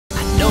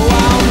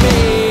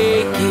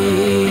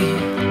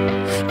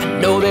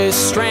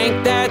this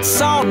strength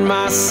that's on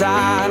my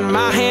side.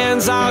 My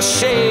hands are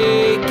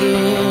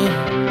shaking,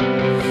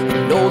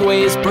 and old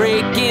ways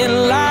breaking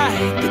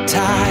like the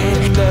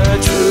tide. The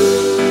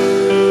truth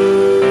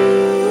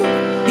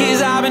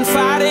is I've been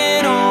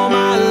fighting all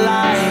my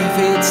life.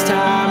 It's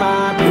time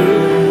I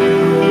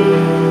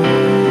prove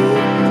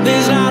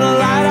there's not a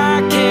light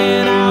I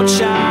can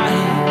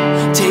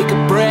outshine. Take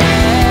a breath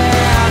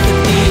at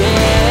the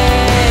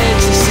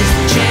edge. This is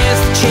the chance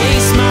to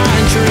chase my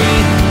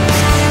dreams,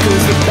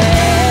 'cause the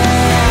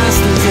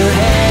best is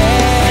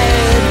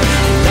ahead,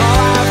 and all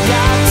I've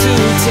got to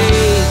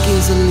take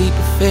is a leap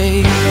of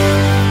faith.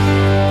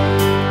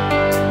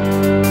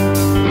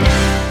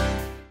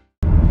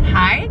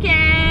 Hi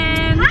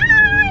again.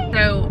 Hi.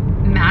 So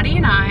Maddie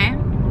and I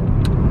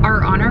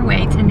are on our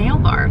way to Nail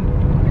Bar.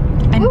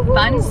 And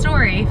fun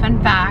story, fun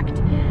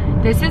fact,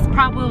 this is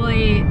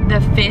probably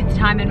the 5th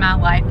time in my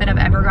life that I've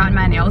ever gotten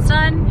my nails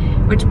done,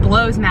 which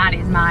blows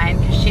Maddie's mind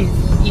because she's,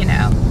 you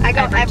know, I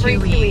go every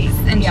 2 weeks.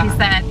 And she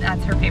said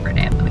that's her favorite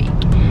day of the week.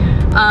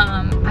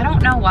 I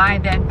don't know why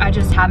that I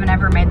just haven't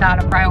ever made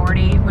that a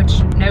priority,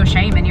 which no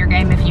shame in your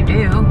game if you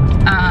do.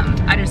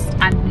 I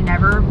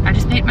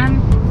just paint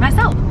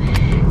myself.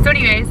 So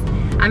anyways,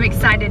 I'm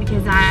excited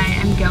because I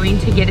am going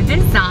to get a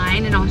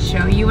design and I'll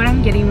show you what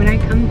I'm getting when I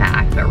come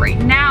back. But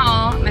right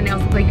now, my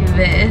nails look like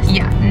this.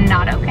 Yeah,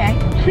 not okay.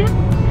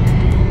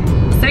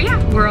 So yeah,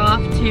 we're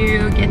off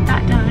to get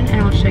that done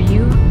and I'll show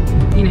you,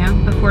 you know,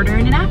 before,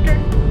 during, and after.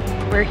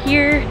 We're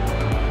here,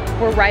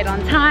 we're right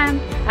on time,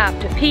 I have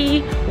to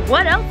pee.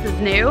 What else is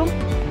new?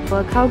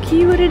 Look how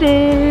cute it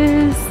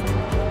is.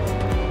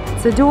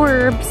 It's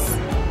adorbs.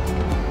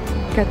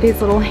 Got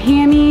these little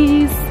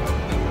hammies.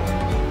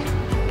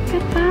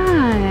 Look at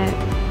that.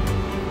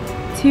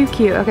 Too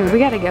cute. Okay, we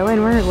gotta go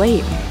in, we're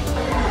late.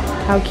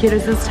 How cute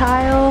is this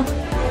tile?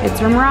 It's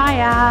from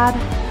Riyadh.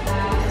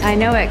 I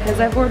know it because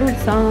I've ordered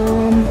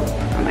some.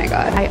 Oh my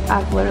God.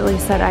 I've literally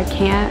said I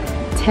can't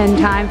 10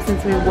 times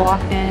since we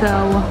walked in.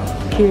 So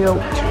cute.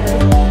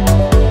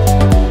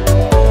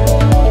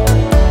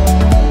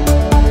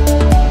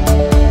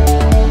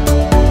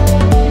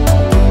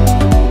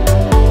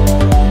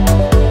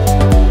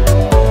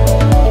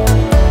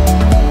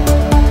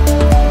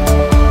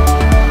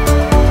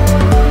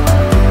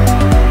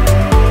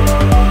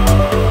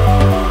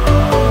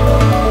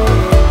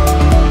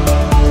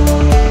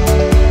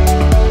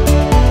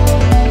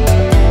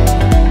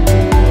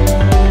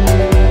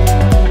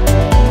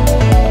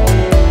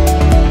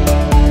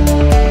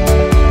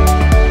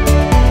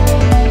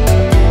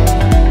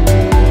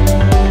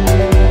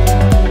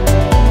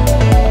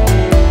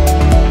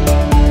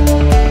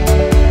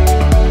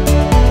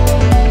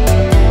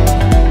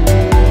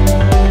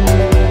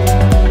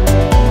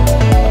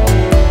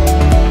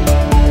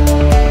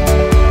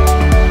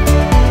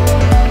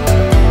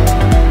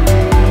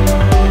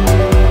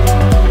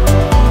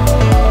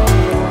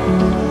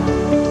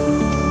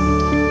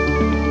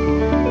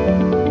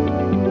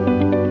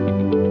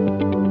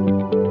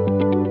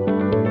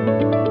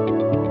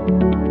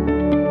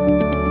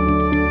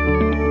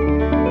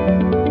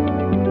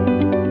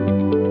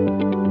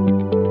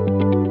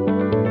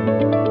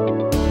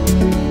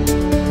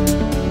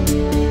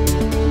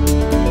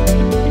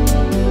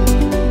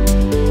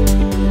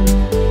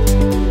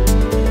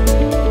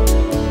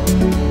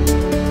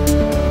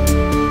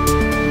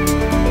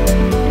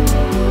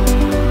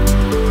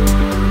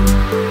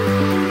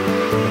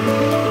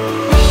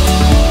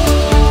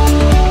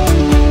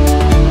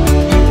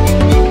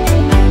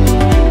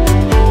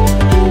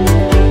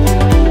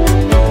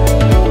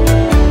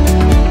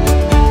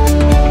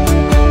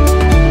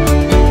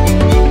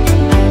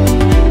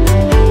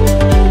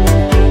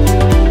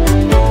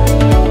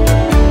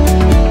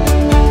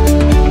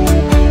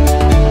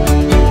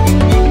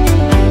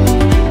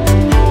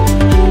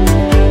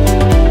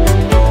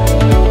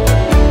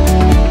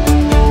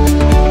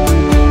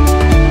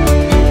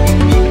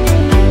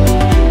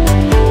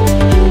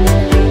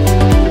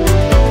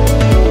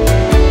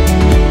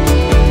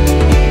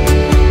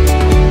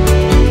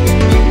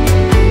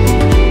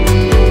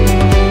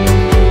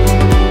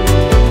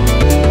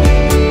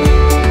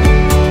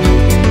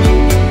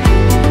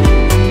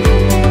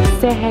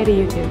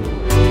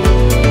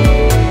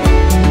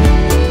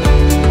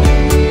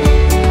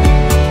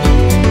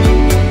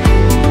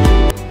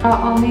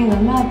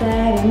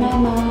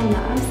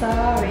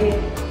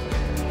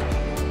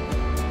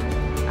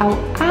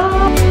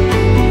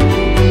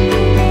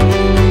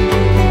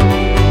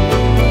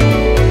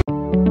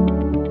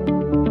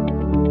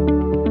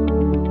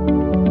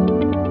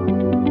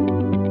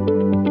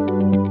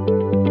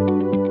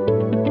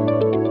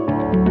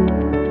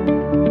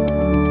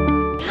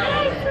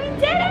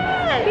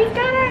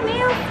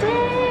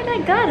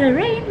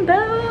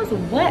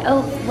 What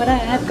else would I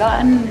have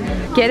gotten?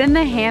 Get in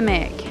the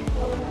hammock.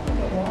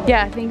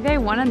 Yeah, I think they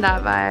wanted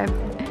that vibe.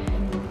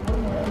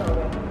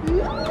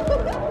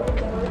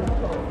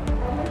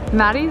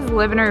 Maddie's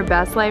living her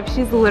best life.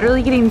 She's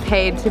literally getting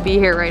paid to be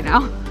here right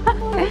now.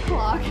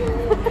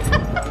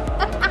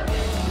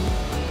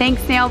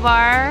 Thanks, Nail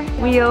Bar.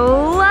 We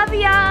love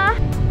ya.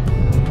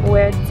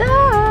 We're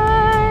done.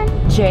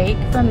 Jake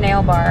from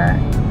Nail Bar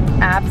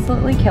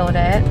absolutely killed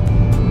it.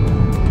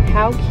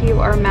 How cute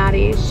are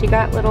Maddie's? She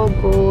got little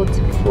gold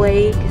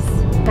flakes.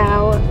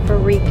 How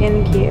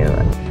freaking cute.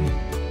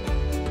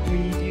 What are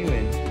you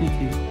doing?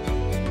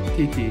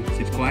 Titi,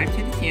 subscribe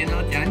to the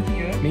channel down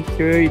here. Make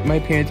sure my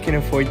parents can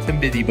afford some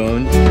busy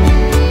bones.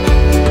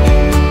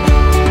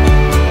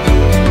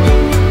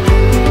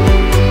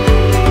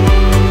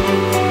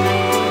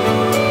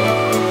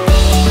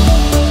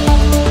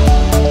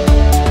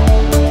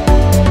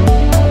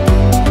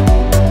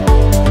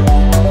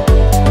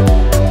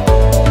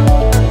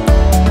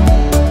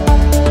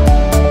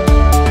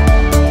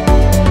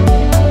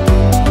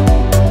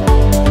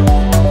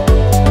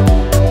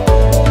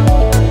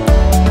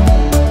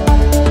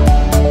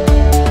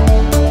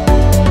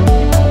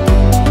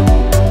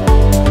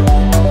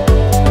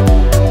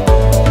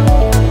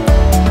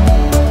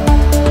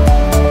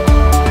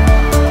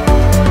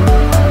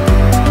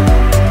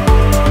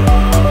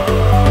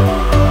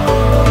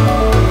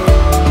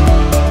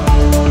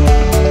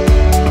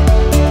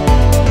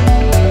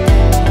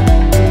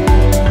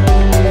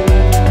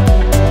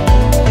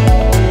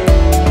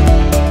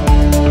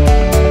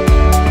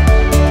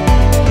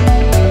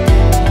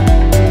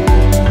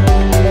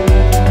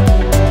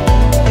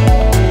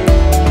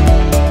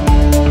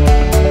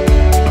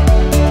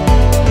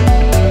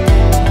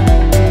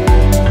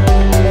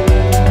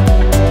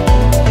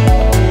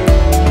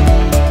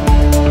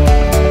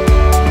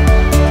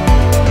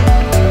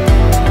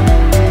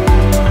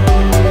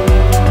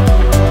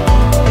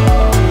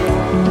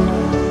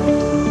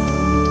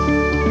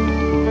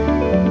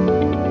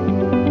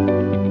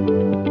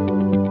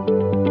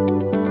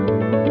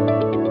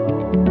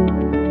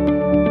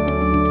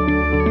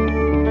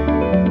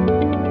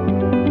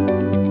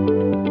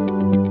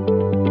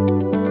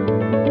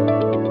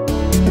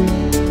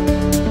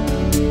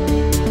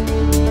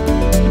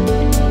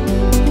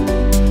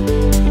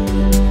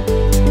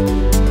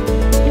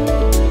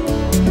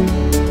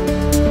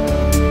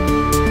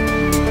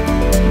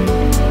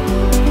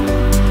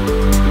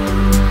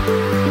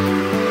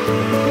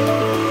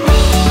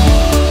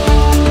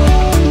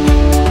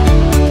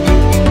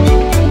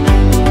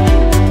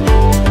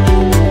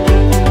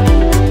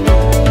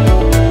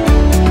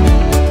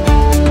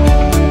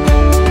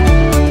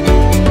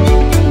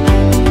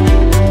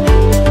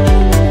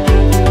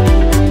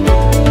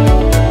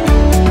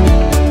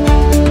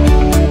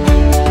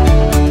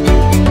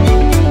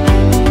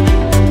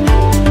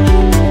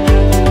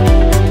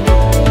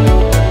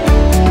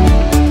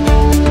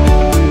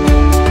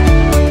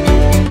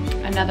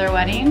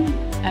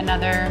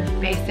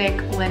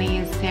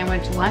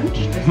 sandwich lunch.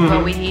 This is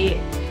what we eat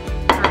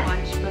for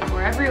lunch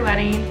before every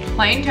wedding.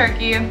 Plain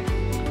turkey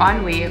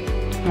on wheat,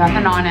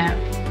 nothing on it.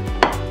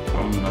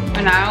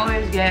 And I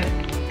always get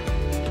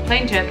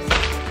plain chips,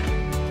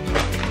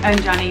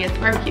 and Johnny gets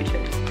barbecue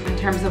chips. In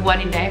terms of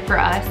wedding day for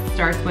us,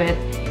 starts with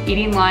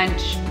eating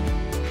lunch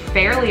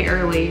fairly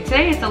early.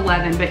 Today it's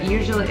 11, but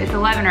usually it's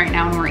 11 right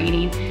now when we're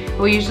eating.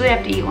 We usually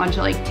have to eat lunch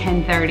at like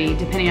 10:30,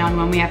 depending on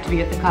when we have to be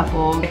with the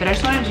couple. But I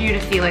just wanted you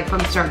to see like from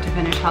start to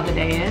finish how the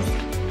day is.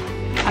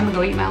 I'm gonna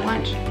go eat my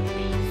lunch.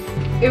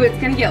 Ooh, it's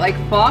gonna get like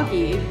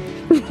foggy.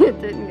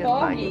 It didn't get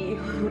foggy.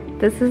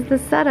 This is the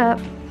setup.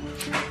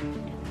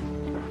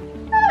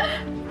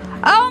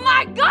 Oh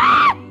my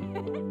God!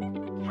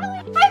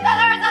 I thought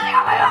there was something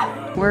on my arm.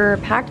 We're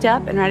packed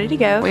up and ready to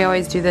go. We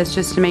always do this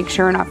just to make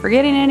sure we're not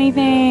forgetting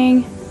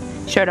anything.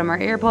 Showed them our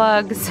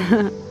earplugs.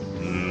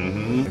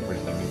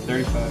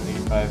 35,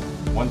 85,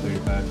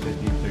 135,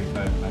 50,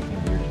 35, I can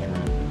do your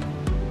camera.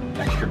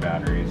 Extra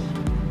batteries.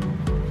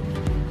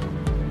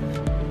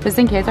 Just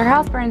in case our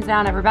house burns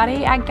down,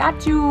 everybody, I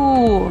got you.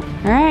 All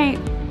right,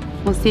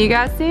 we'll see you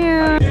guys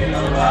soon.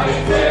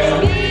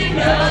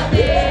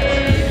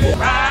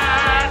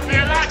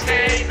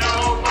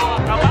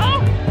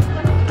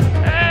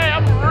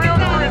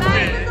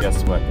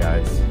 Guess what,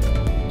 guys?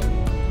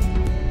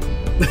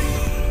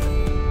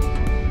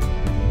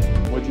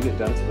 What'd you get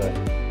done today?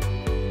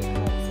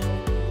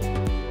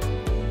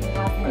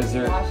 Is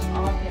there?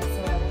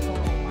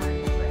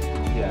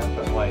 Yeah,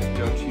 but like,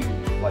 don't you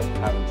like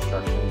have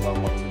instructions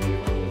on what to do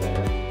when you're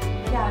there?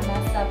 Yeah, I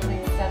messed up and I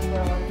stepped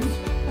where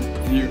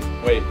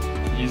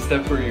You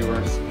stepped where you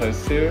weren't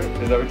supposed to?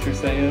 Is that what you're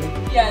saying?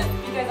 Yes,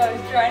 because I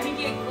was trying to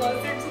get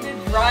closer to the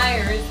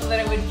dryer so that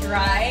it would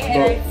dry,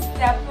 and I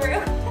stepped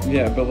through.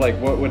 Yeah, but like,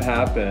 what would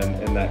happen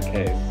in that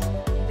case?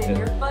 Then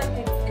your foot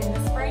gets in the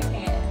spray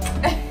can.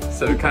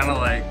 So kind of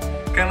like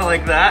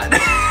that.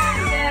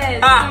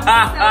 Yes,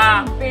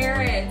 I'm so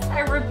embarrassed.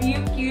 I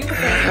rebuke you,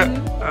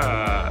 Satan. What do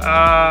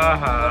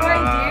I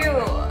do?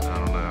 I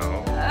don't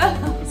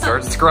know.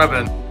 Start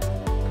scrubbing.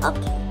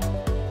 Okay,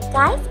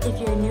 guys, if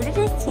you're new to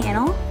this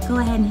channel, go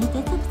ahead and hit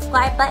the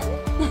subscribe button.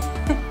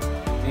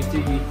 Mr.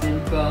 Ethan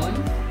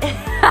Bones.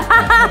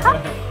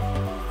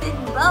 Thin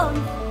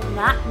bones,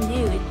 not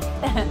nude.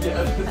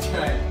 Yeah, that's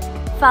right.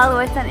 Follow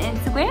us on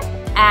Instagram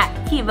at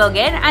Tebow.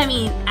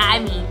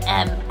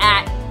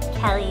 at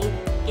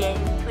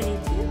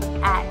KellyGin22,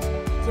 at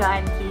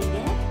John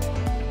Keegan.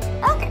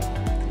 Okay.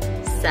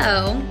 So,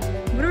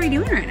 What are we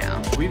doing right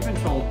now? We've been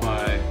told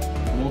by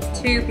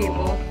multiple Two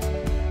people.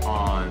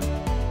 on.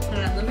 Hold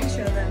on, let me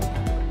show them.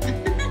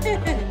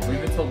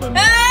 We've been told by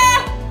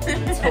multiple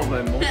people.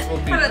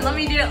 Hold on, let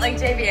me do it like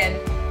JVN.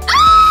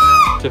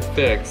 To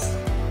fix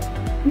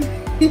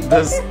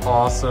this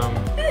awesome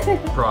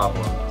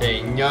problem.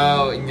 Hey,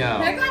 no.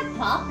 They're not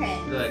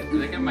popping.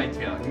 Look at my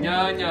tail.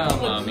 No,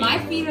 mommy. My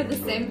feet are the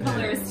same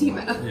color as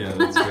Tebow. Yeah,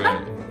 that's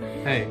right.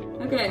 Hey.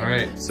 Okay. All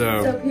right,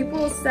 So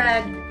people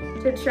said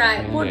to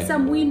try, put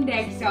some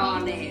Windex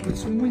on it. Put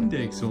some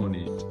Windex on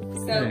it.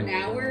 So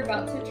now we're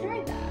about to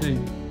try that. Hey,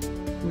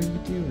 what are you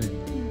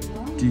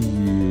doing? Do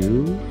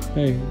you?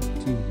 Hey,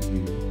 do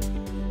you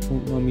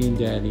want mommy and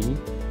daddy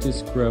to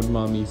scrub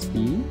mommy's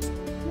feet?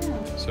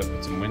 Yeah. So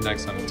put some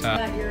Windex on the top.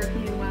 That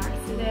European wax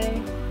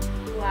today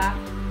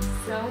laughed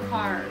so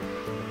hard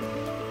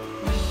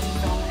when she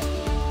saw it.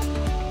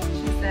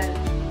 She said,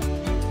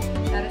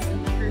 that is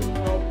some true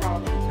world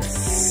problem. She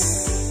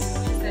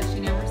said she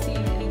never seen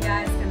any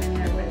guys come in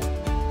there with.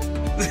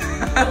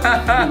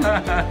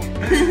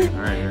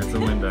 Alright, here's the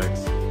Windex.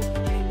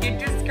 You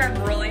just scrub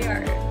really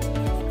hard.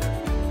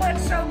 Put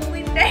some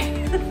Windex.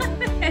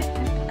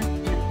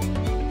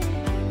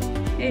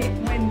 Hey,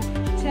 when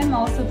Tim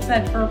also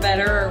said for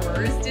better or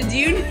worse, did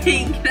you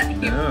think that you...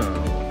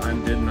 No, I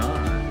did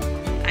not.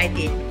 I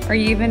did. Are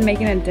you even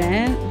making a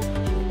dent?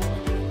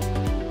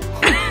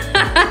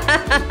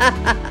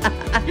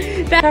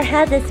 Her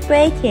has a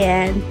spray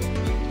can.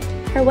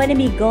 Her wanna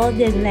be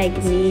golden like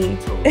me.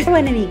 I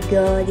wanna be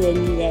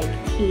golden like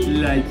tea.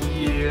 Like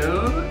you?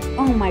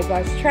 Oh my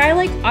gosh, try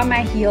like on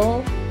my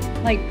heel.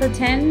 Like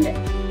pretend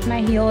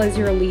my heel is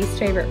your least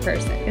favorite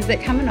person. Is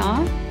it coming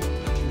off?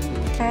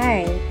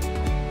 Hi.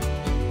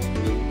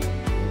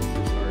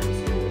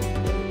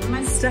 Am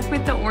I stuck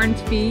with the orange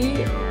feet?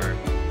 You are.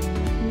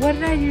 What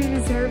did I do to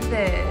deserve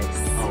this?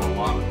 Oh, a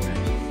lot of things.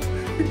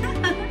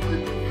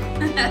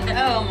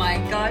 Oh my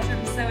gosh,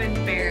 I'm so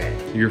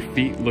embarrassed. Your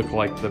feet look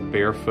like the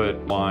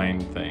barefoot line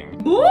thing.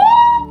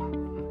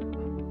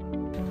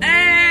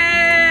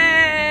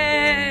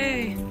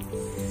 Hey!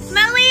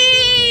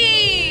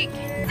 Malik!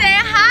 Say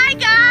hi,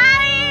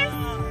 guys!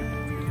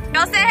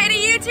 Y'all say hey to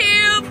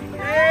YouTube!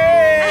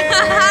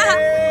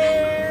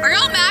 Are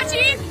y'all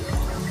matching?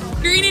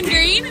 Green and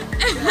green?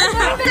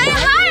 Say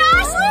hi,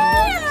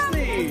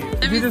 Ashley!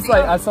 You just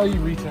like, I saw you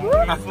reach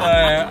out.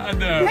 I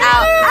know.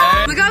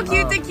 Ow. Look how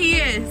cute the key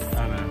is.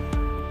 I know.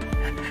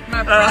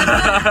 My brother.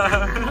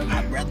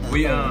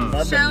 We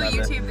Show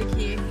YouTube the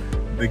key.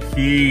 the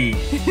key.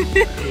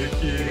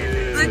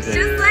 Looks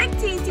just like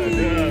TT.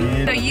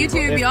 So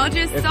YouTube, y'all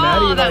just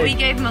saw that we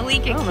gave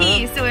Malik a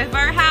key. So if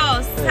our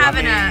house is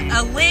having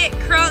a lit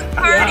crunk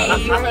party,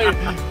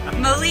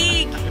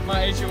 Malik, If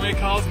my HOA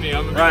calls me,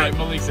 I'm gonna be like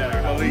Malik's at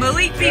our house.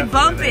 Malik be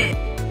bumping.